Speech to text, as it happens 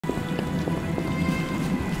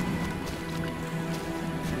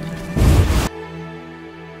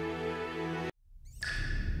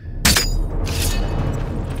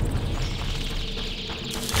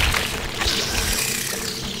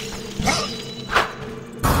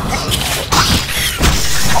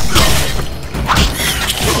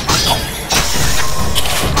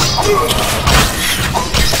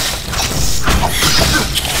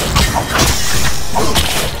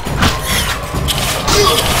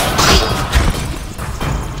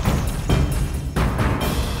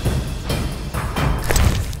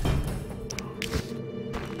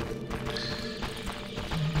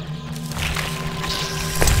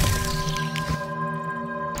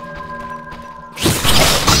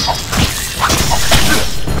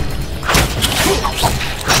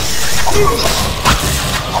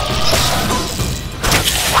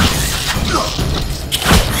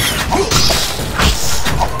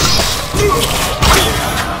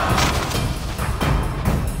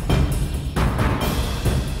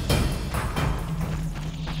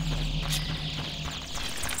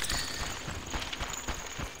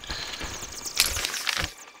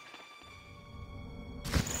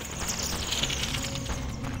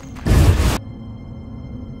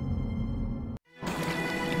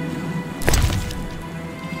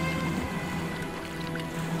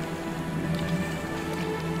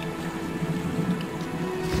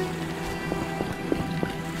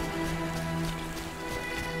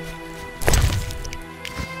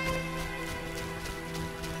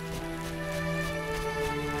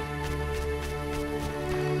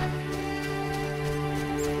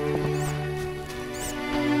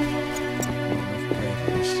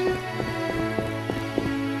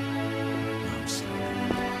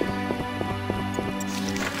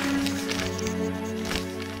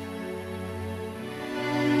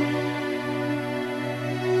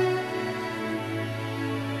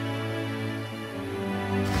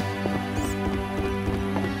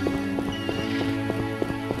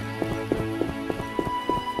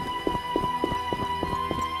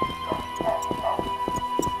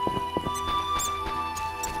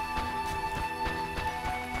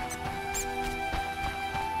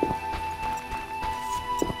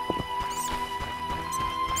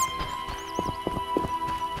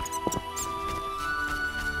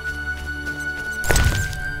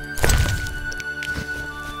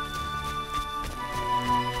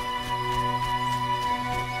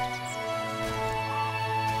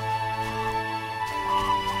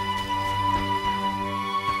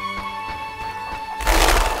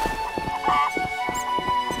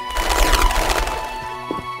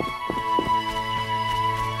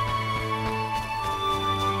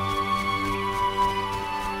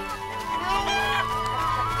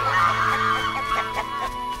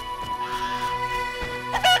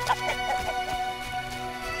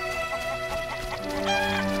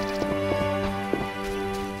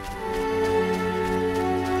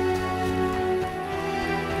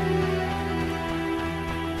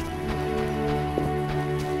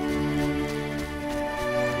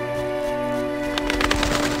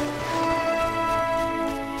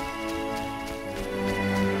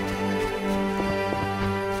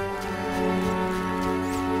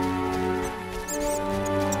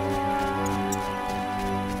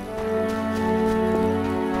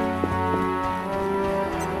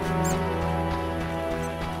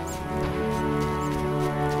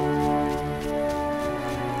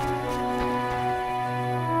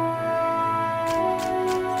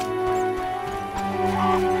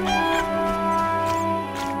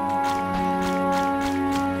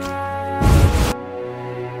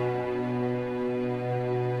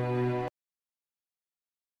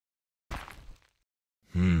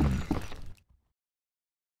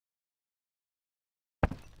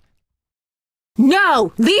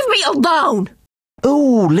No! Leave me alone!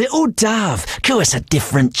 Ooh, little dove, call us a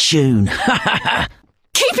different tune.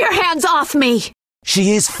 Keep your hands off me!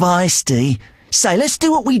 She is feisty. Say, let's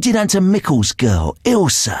do what we did unto Mickle's girl,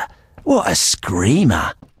 Ilsa. What a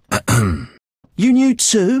screamer. You knew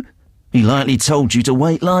too? He likely told you to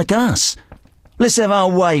wait like us. Let's have our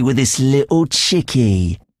way with this little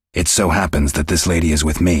chickie. It so happens that this lady is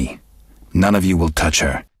with me. None of you will touch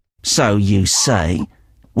her. So you say?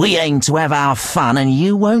 We aim to have our fun and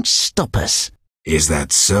you won't stop us. Is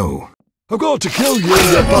that so? I've got to kill you,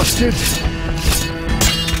 you bastard!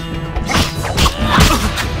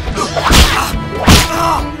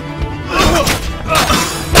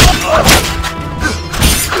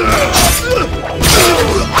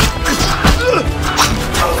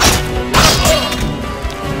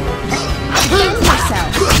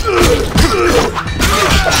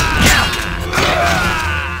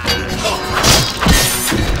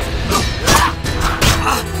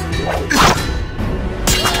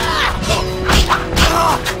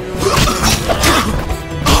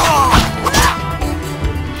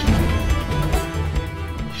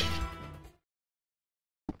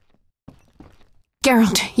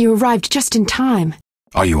 Geralt, you arrived just in time.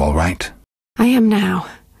 Are you all right? I am now.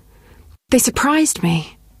 They surprised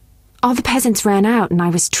me. All the peasants ran out and I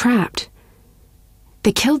was trapped.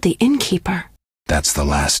 They killed the innkeeper. That's the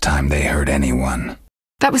last time they hurt anyone.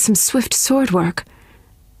 That was some swift sword work.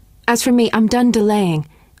 As for me, I'm done delaying.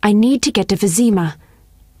 I need to get to Vizima.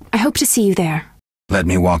 I hope to see you there. Let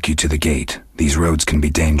me walk you to the gate. These roads can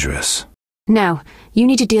be dangerous. No, you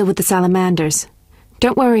need to deal with the salamanders.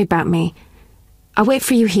 Don't worry about me. I'll wait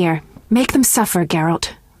for you here. Make them suffer, Geralt.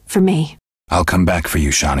 For me. I'll come back for you,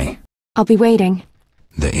 Shani. I'll be waiting.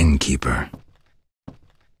 The innkeeper.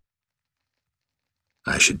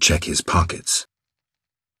 I should check his pockets.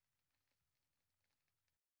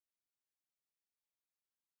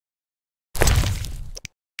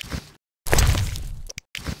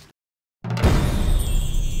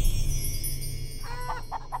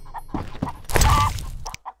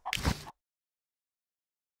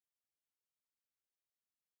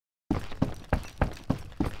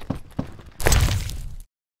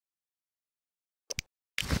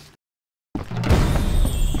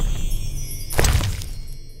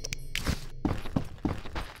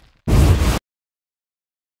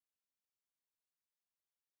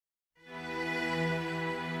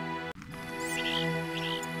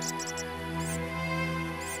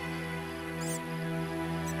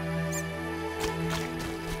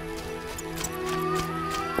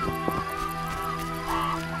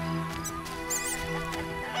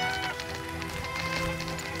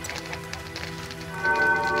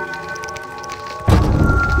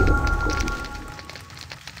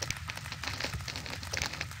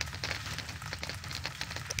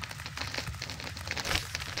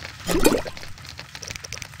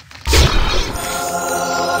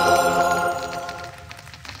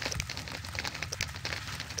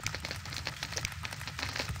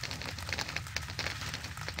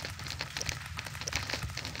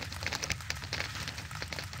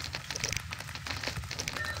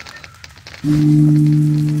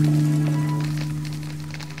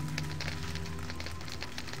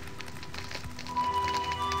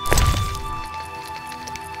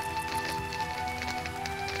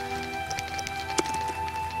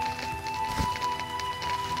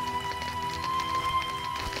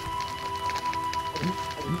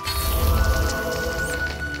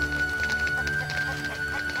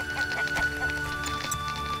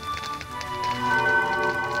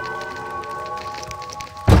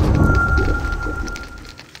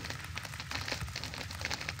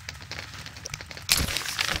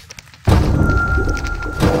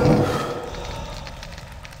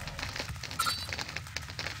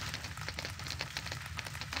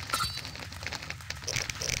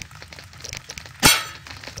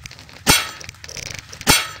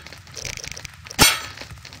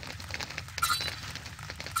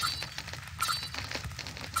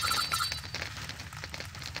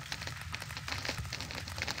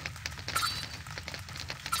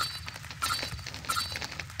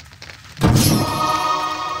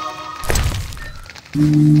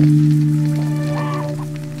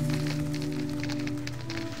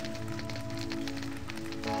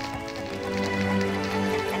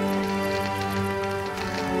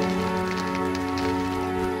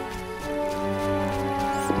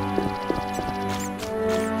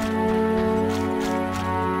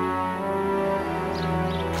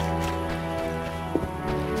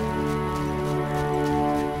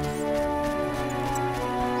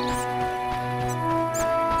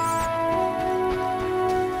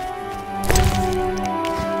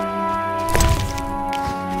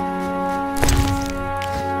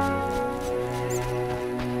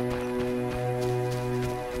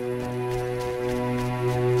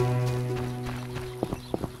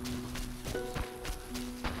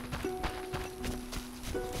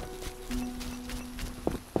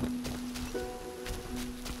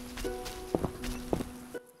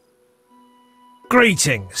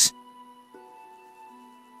 Greetings.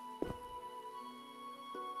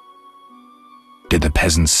 Did the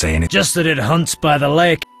peasants say anything? Just that it hunts by the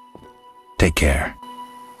lake. Take care.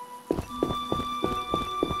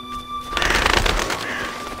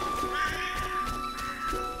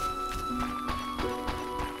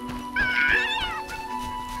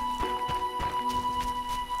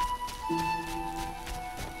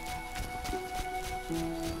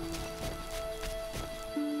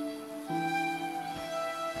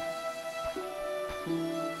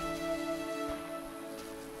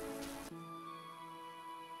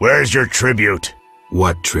 Where's your tribute?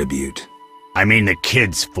 What tribute? I mean the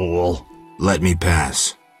kids, fool. Let me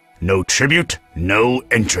pass. No tribute, no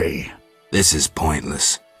entry. This is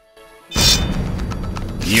pointless.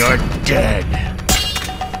 You're dead.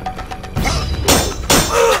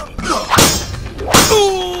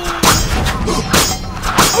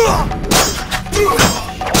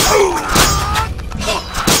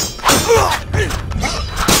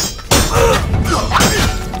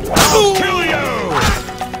 Kill you!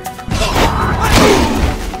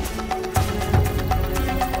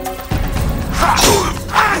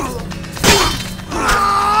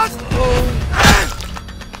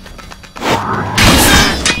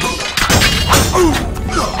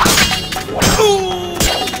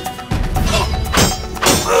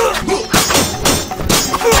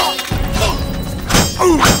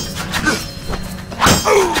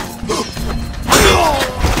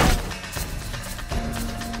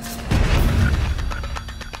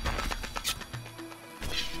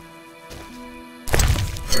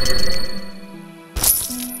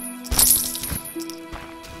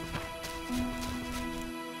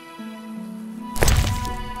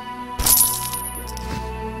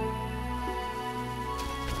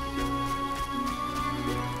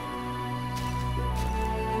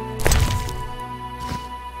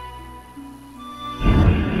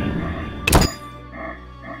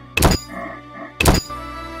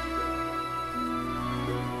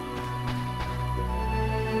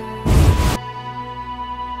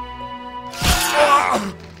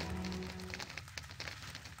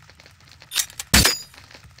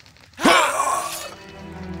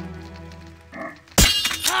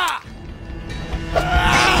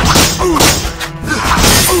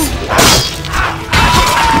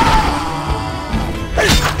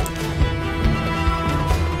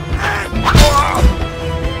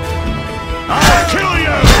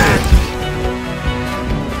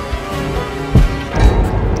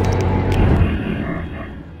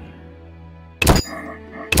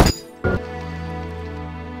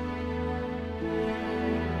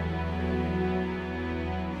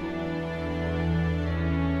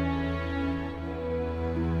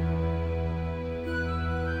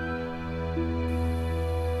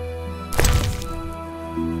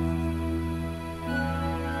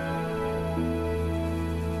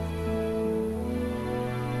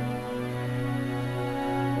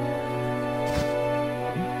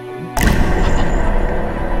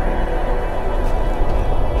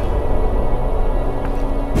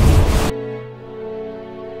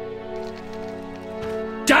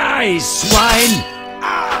 Die, swine!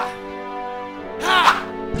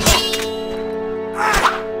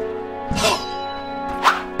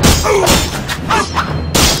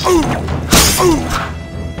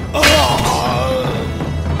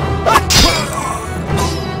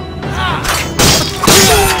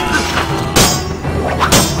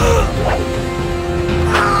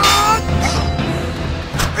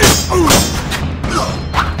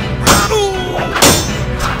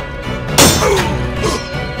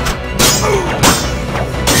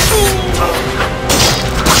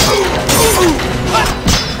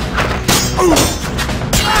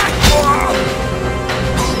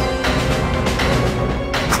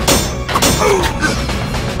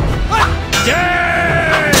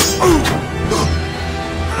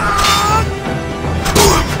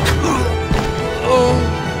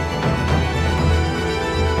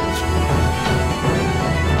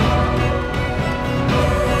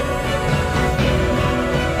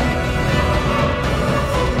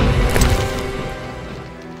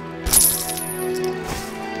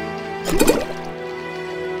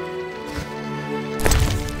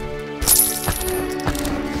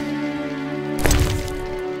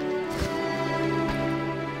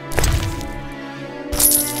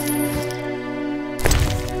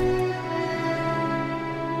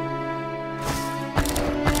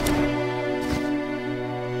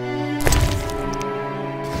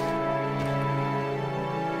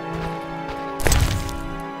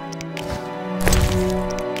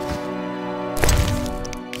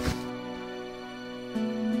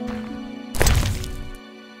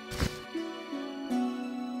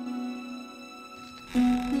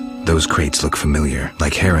 Those crates look familiar,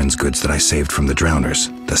 like Heron's goods that I saved from the drowners.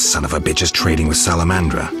 The son of a bitch is trading with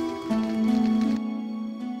Salamandra.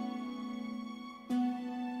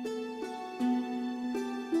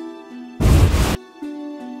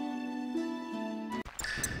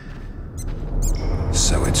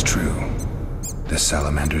 So it's true. The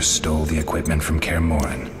Salamanders stole the equipment from Kaer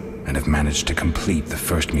Morhen and have managed to complete the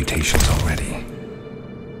first mutations already.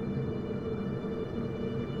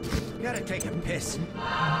 Gotta take a piss.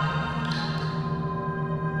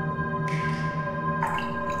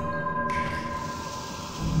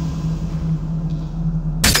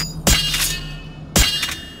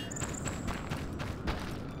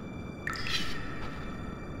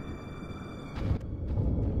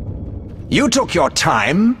 You took your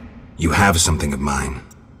time? You have something of mine.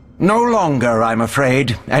 No longer, I'm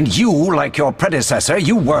afraid. And you, like your predecessor,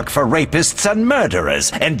 you work for rapists and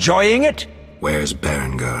murderers. Enjoying it? Where's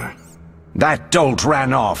Berengar? That dolt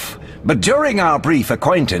ran off. But during our brief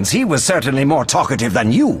acquaintance, he was certainly more talkative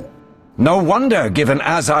than you. No wonder, given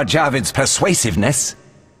Azar Javid's persuasiveness.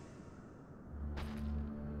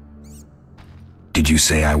 Did you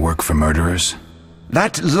say I work for murderers?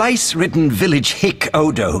 That lice-ridden village hick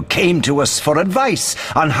Odo came to us for advice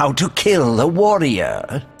on how to kill a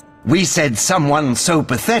warrior. We said someone so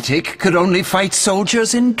pathetic could only fight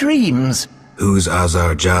soldiers in dreams. Who's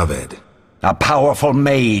Azar Javed? A powerful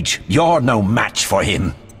mage. You're no match for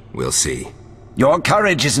him. We'll see. Your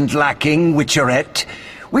courage isn't lacking, Witcherette.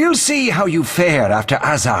 We'll see how you fare after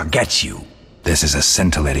Azar gets you. This is a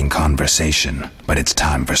scintillating conversation, but it's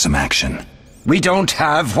time for some action. We don't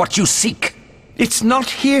have what you seek. It's not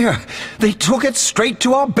here. They took it straight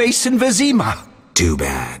to our base in Vizima. Too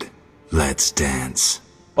bad. Let's dance.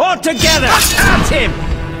 All together! At him!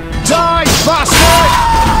 Die, bastard!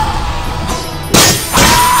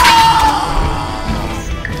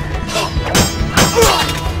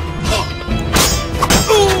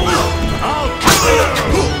 I'll kill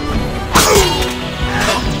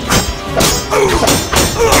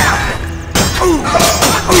you!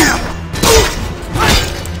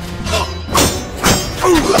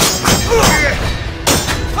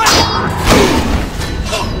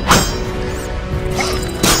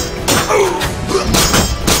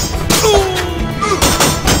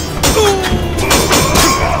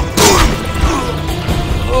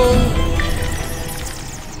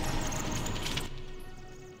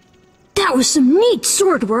 was some neat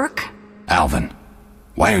sword work. Alvin,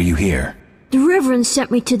 why are you here? The Reverend sent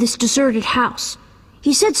me to this deserted house.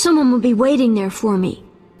 He said someone would be waiting there for me.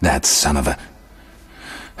 That son of a...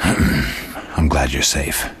 I'm glad you're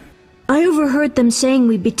safe. I overheard them saying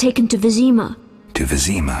we'd be taken to Vizima. To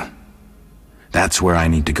Vizima? That's where I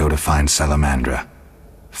need to go to find Salamandra.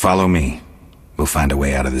 Follow me. We'll find a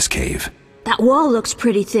way out of this cave. That wall looks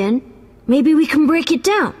pretty thin. Maybe we can break it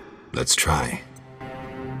down. Let's try.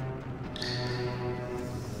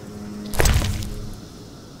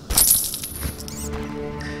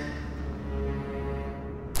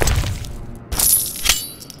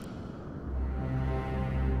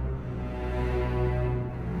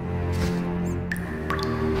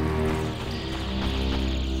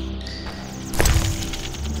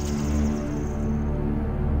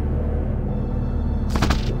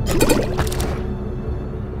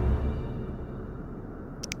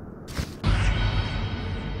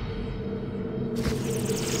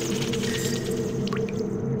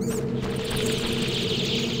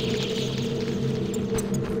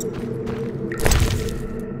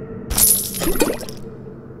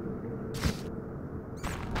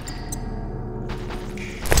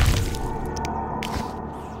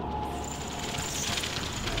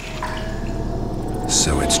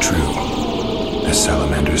 So it's true. The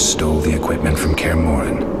Salamanders stole the equipment from Kaer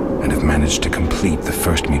Morhen and have managed to complete the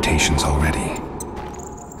first mutations already.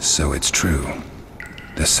 So it's true.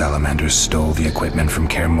 The Salamanders stole the equipment from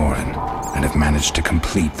Kaer Morhen and have managed to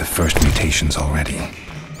complete the first mutations already.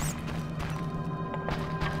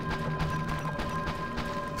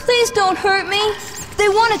 Please don't hurt me. They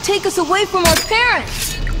want to take us away from our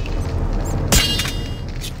parents.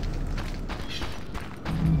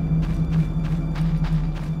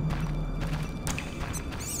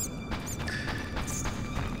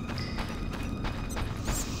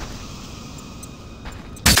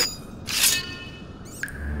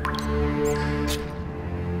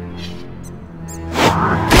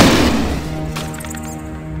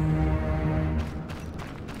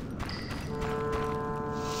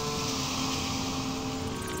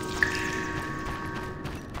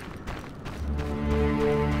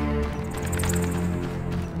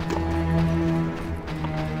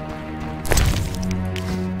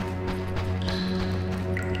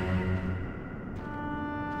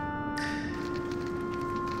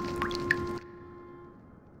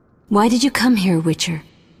 Why did you come here, Witcher?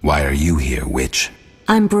 Why are you here, witch?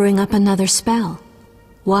 I'm brewing up another spell.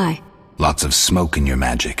 Why? Lots of smoke in your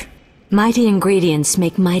magic. Mighty ingredients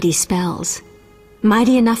make mighty spells.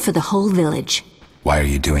 Mighty enough for the whole village. Why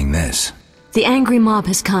are you doing this? The angry mob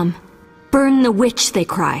has come. Burn the witch, they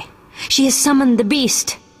cry. She has summoned the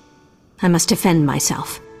beast. I must defend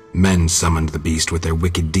myself. Men summoned the beast with their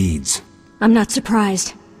wicked deeds. I'm not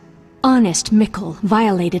surprised. Honest Mikkel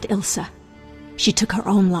violated Ilsa. She took her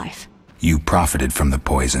own life. You profited from the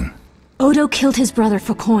poison. Odo killed his brother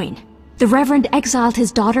for coin. The Reverend exiled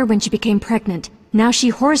his daughter when she became pregnant. Now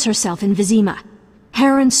she whores herself in Vizima.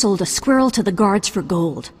 Heron sold a squirrel to the guards for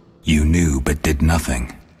gold. You knew but did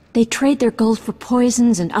nothing. They trade their gold for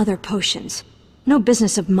poisons and other potions. No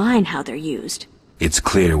business of mine how they're used. It's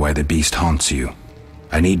clear why the beast haunts you.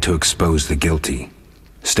 I need to expose the guilty.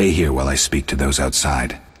 Stay here while I speak to those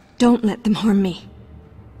outside. Don't let them harm me.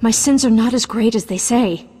 My sins are not as great as they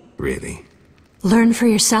say. Really? Learn for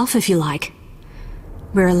yourself if you like.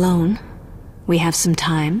 We're alone. We have some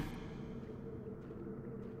time.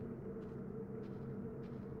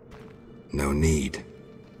 No need.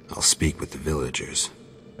 I'll speak with the villagers.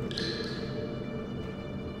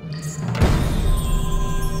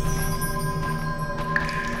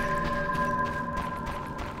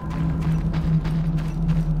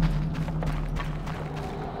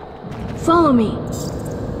 Follow me.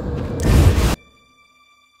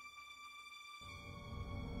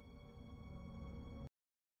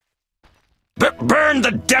 Burn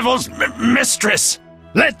the devil's mistress!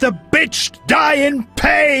 Let the bitch die in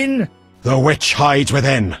pain! The witch hides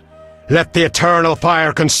within. Let the eternal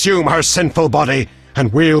fire consume her sinful body,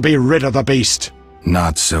 and we'll be rid of the beast.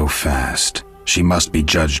 Not so fast. She must be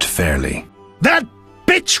judged fairly. That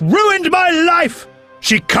bitch ruined my life!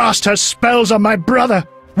 She cast her spells on my brother,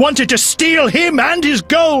 wanted to steal him and his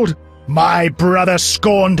gold. My brother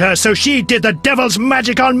scorned her, so she did the devil's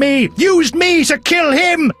magic on me, used me to kill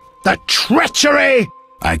him! The treachery!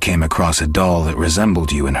 I came across a doll that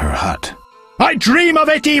resembled you in her hut. I dream of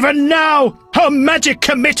it even now! Her magic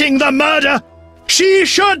committing the murder! She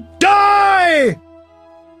should die!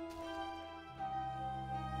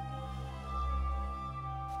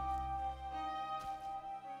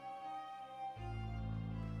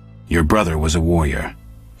 Your brother was a warrior.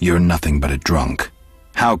 You're nothing but a drunk.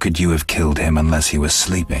 How could you have killed him unless he was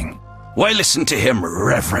sleeping? Why listen to him,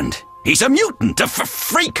 Reverend? He's a mutant, a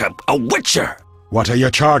freak, a witcher. What are your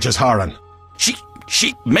charges, Haran?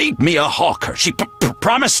 She made me a hawker. She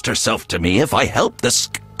promised herself to me if I helped the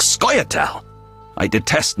Scoia'tael. I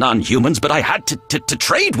detest non-humans, but I had to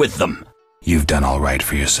trade with them. You've done all right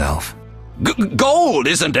for yourself. Gold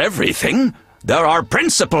isn't everything. There are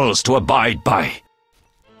principles to abide by.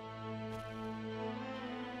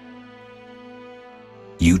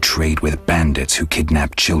 You trade with bandits who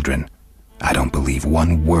kidnap children. I don't believe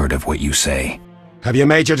one word of what you say. Have you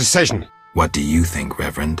made your decision? What do you think,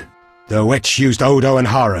 Reverend? The witch used Odo and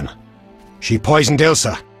Haran. She poisoned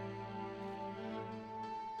Ilsa.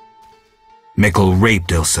 Mikkel raped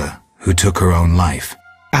Ilsa, who took her own life.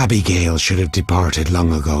 Abigail should have departed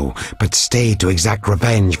long ago, but stayed to exact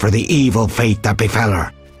revenge for the evil fate that befell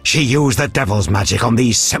her. She used the devil's magic on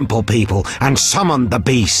these simple people and summoned the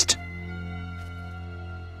beast.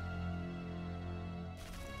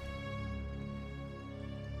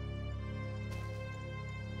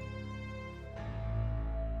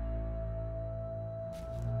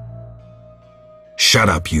 Shut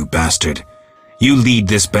up, you bastard. You lead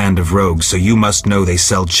this band of rogues, so you must know they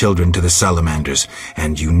sell children to the salamanders,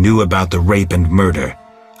 and you knew about the rape and murder.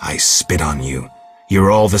 I spit on you. You're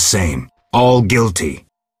all the same. All guilty.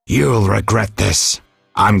 You'll regret this.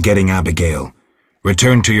 I'm getting Abigail.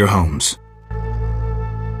 Return to your homes.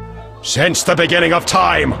 Since the beginning of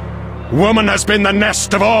time, woman has been the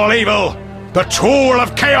nest of all evil, the tool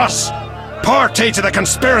of chaos, party to the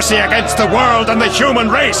conspiracy against the world and the human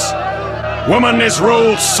race. Woman is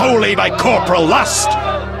ruled solely by corporal lust.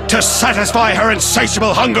 To satisfy her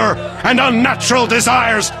insatiable hunger and unnatural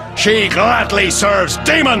desires, she gladly serves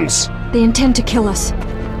demons. They intend to kill us.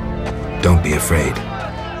 Don't be afraid.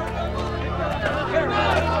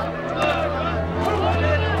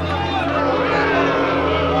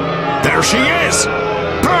 There she is!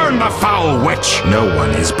 Burn the foul witch! No one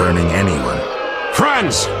is burning anyone.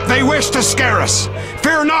 Friends, they wish to scare us.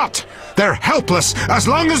 Fear not! They're helpless as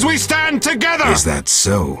long as we stand together! Is that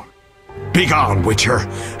so? Begone, Witcher,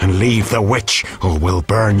 and leave the witch, or we'll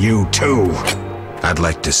burn you too. I'd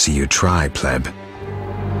like to see you try, pleb.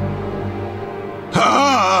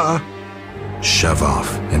 Ah! Shove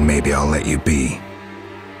off, and maybe I'll let you be.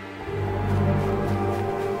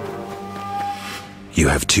 You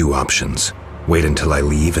have two options. Wait until I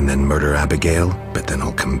leave and then murder Abigail, but then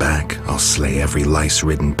I'll come back. I'll slay every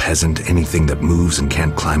lice-ridden peasant, anything that moves and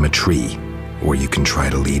can't climb a tree. Or you can try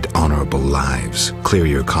to lead honorable lives, clear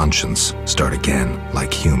your conscience, start again,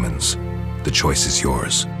 like humans. The choice is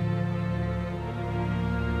yours.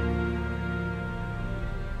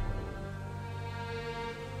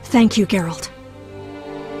 Thank you, Geralt.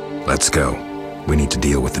 Let's go. We need to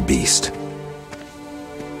deal with the beast.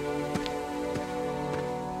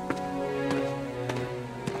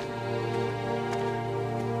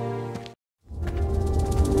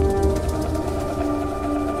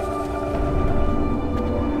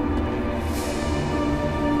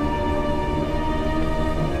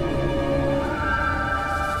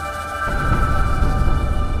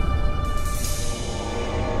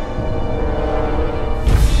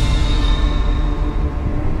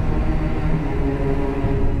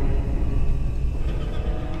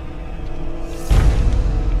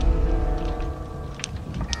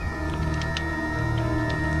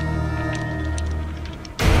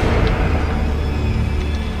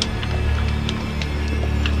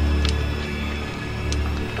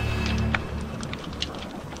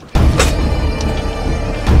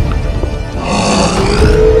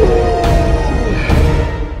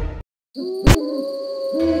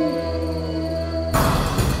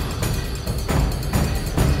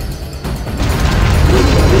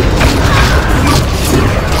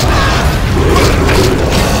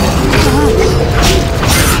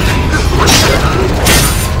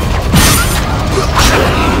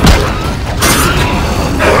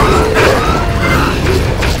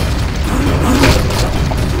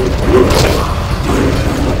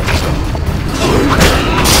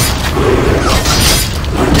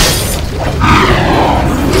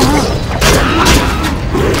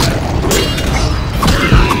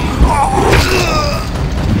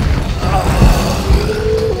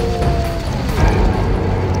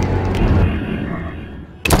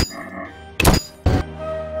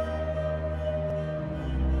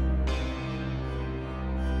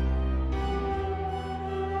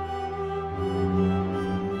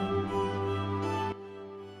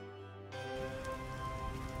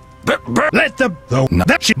 Let the No.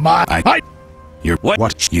 that's my You're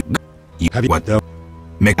What? You Have you what? though?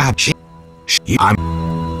 Make I'm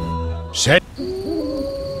Said.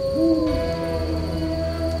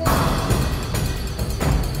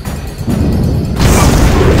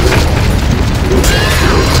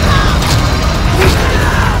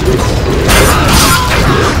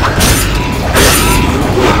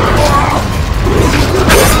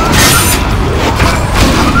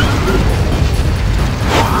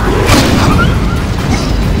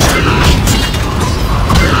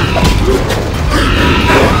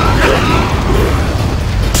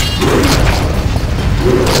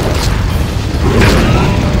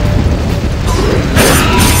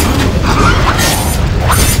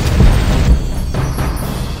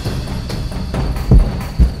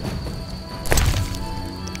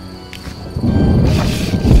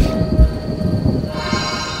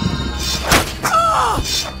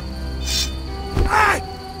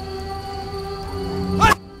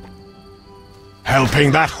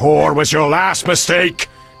 Helping that whore was your last mistake!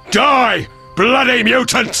 Die, bloody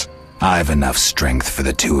mutant! I've enough strength for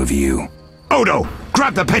the two of you. Odo,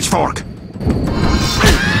 grab the pitchfork!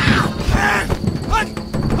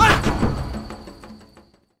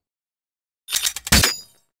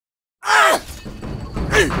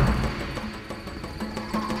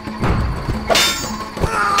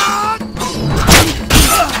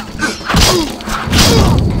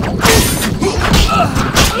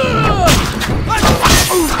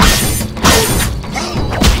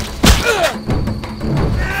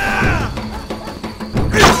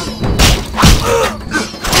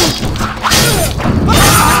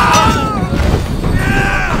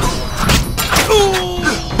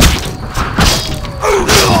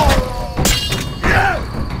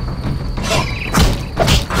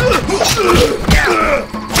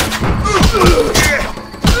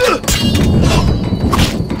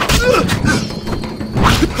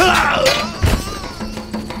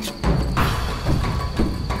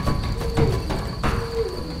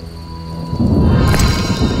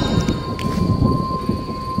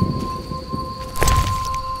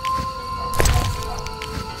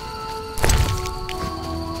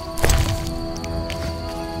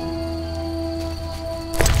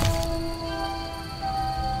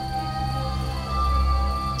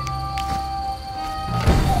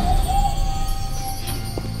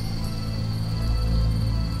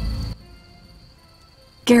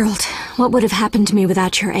 Geralt, what would have happened to me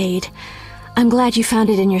without your aid? I'm glad you found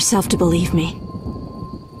it in yourself to believe me.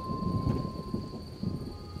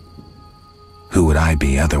 Who would I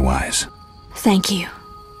be otherwise? Thank you.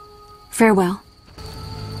 Farewell.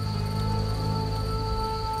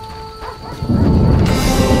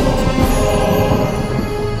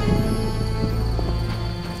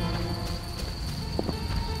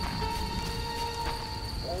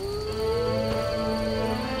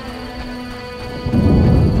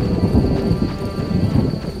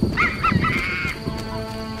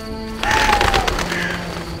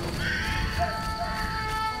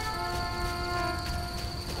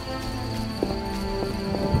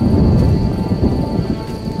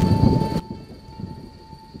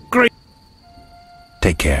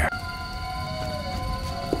 Take care.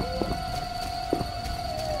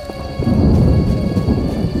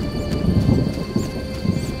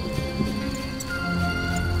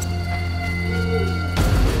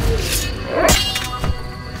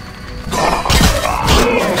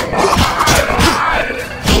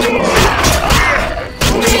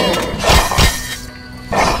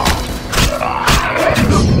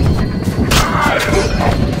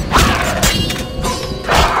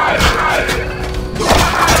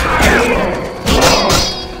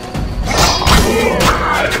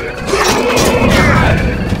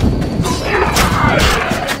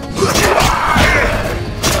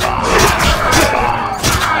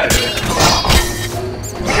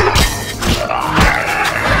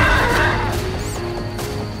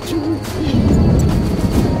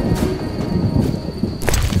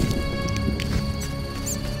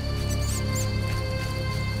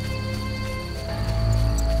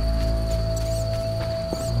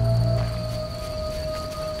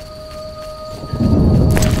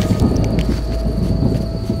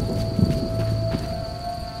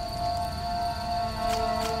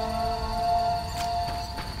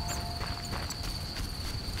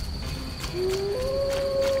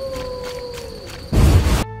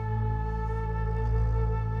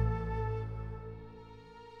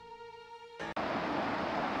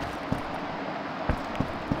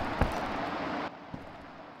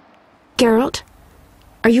 Geralt,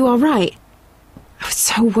 are you all right? I was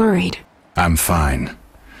so worried. I'm fine.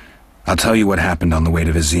 I'll tell you what happened on the way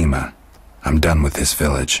to Vizima. I'm done with this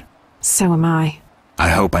village. So am I. I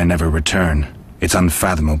hope I never return. It's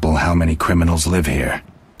unfathomable how many criminals live here.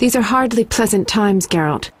 These are hardly pleasant times,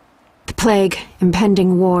 Geralt. The plague,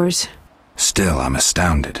 impending wars. Still, I'm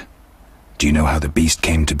astounded. Do you know how the beast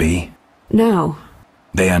came to be? No.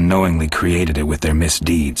 They unknowingly created it with their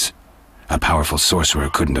misdeeds. A powerful sorcerer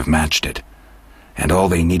couldn't have matched it. And all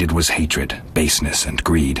they needed was hatred, baseness, and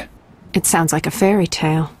greed. It sounds like a fairy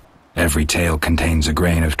tale. Every tale contains a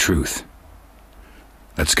grain of truth.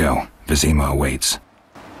 Let's go. Vizima awaits.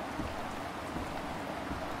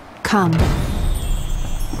 Come.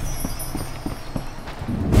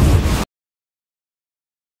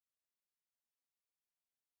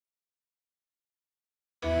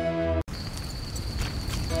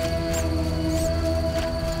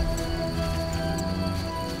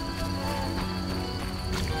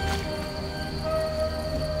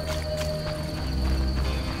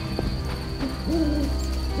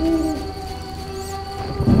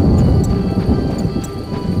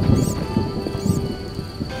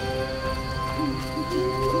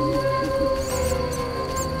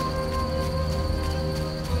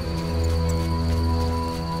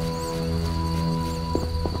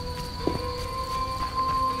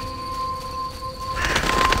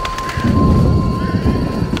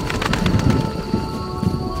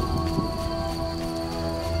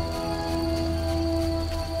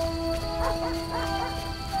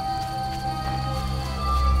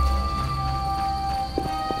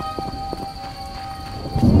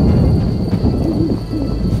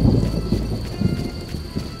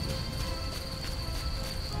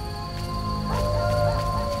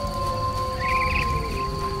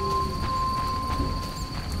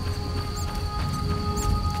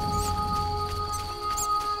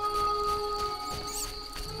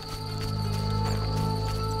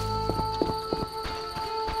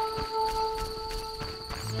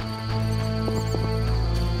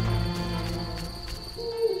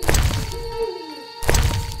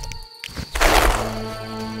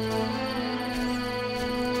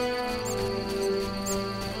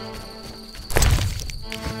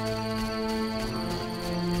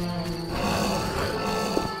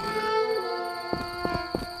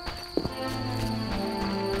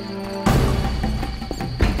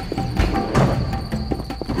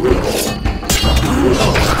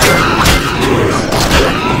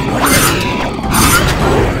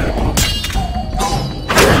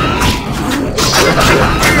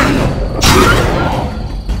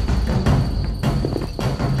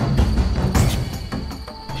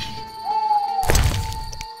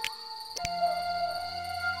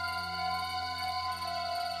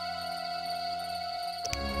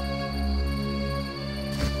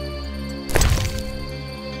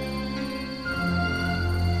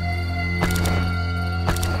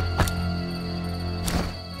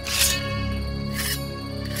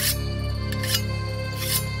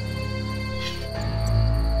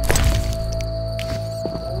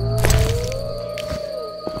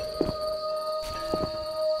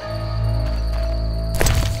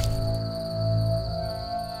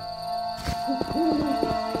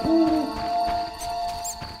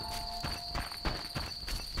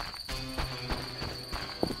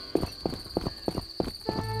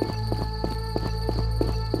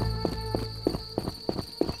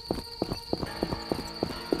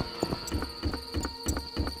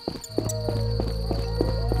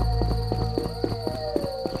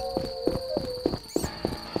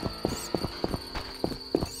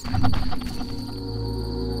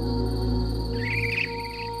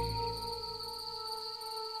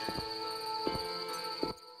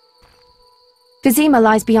 Vizima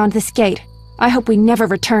lies beyond this gate. I hope we never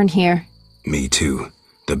return here. Me too.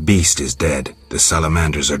 The beast is dead. The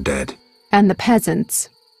salamanders are dead. And the peasants.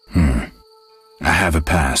 I have a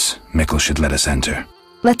pass. Mikkel should let us enter.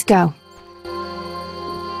 Let's go.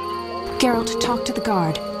 Geralt, talk to the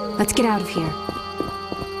guard. Let's get out of here.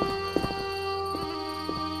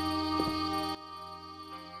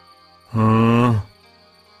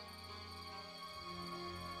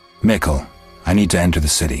 Mikkel, I need to enter the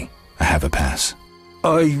city. I have a pass.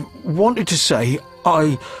 I wanted to say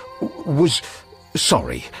I was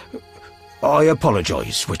sorry. I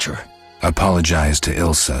apologize, Witcher. Apologize to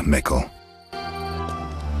Ilsa, Mikkel.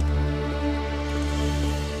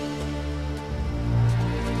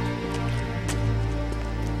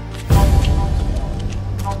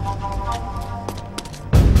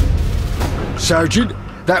 Sergeant,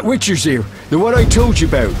 that Witcher's here. The one I told you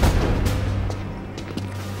about.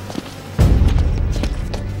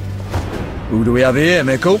 Who do we have here,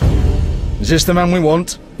 Mikkel? Is this the man we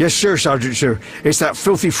want? Yes, sir, Sergeant, sir. It's that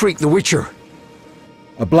filthy freak, the Witcher.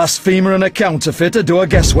 A blasphemer and a counterfeiter, do I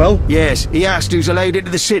guess well? Yes, he asked who's allowed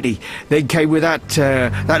into the city. Then came with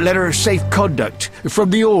that letter of safe conduct from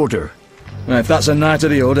the Order. Well, if that's a knight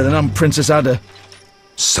of the Order, then I'm Princess Ada.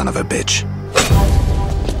 Son of a bitch.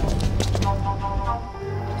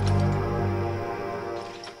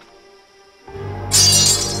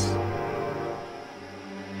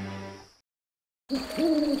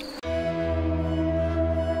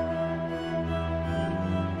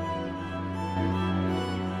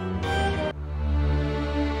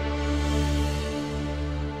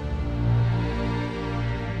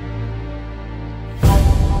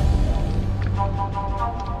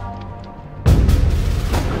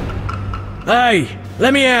 Hey,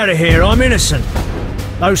 let me out of here, I'm innocent.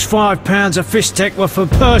 Those £5 of fistek were for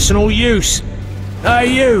personal use.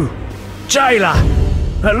 Hey you, jailer,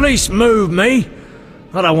 at least move me.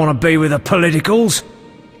 I don't want to be with the politicals.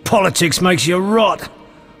 Politics makes you rot.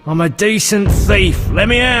 I'm a decent thief, let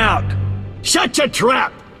me out. Shut your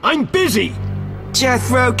trap, I'm busy.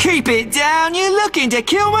 Jethro, keep it down, you looking to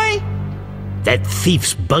kill me? That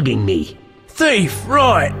thief's bugging me. Thief,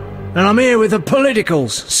 right. And I'm here with the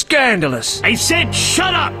politicals. Scandalous. I said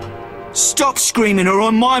shut up! Stop screaming or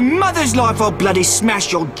on my mother's life I'll bloody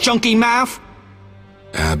smash your junky mouth!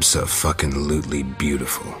 Abso-fucking-lutely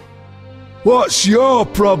beautiful. What's your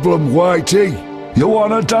problem, Whitey? You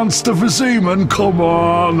wanna dance to Viziman? Come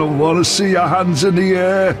on, I wanna see your hands in the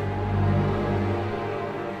air.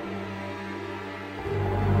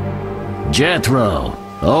 Jethro,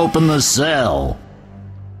 open the cell.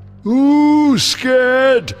 Ooh,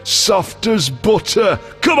 scared? Soft as butter.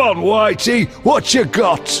 Come on, Whitey, what you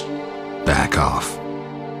got? Back off.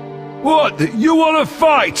 What, you wanna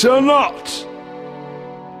fight or not?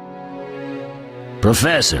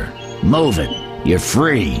 Professor, move it. You're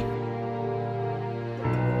free.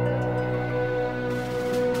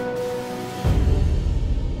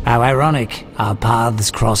 How ironic, our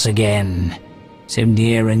paths cross again. So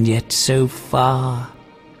near and yet so far.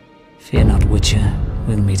 Fear not, Witcher.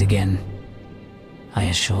 We'll meet again. I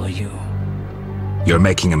assure you. You're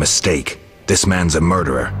making a mistake. This man's a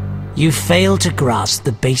murderer. You fail to grasp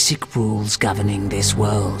the basic rules governing this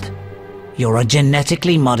world. You're a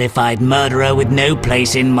genetically modified murderer with no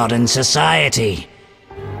place in modern society.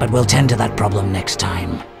 But we'll tend to that problem next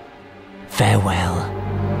time. Farewell.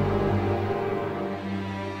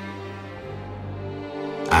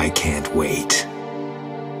 I can't wait.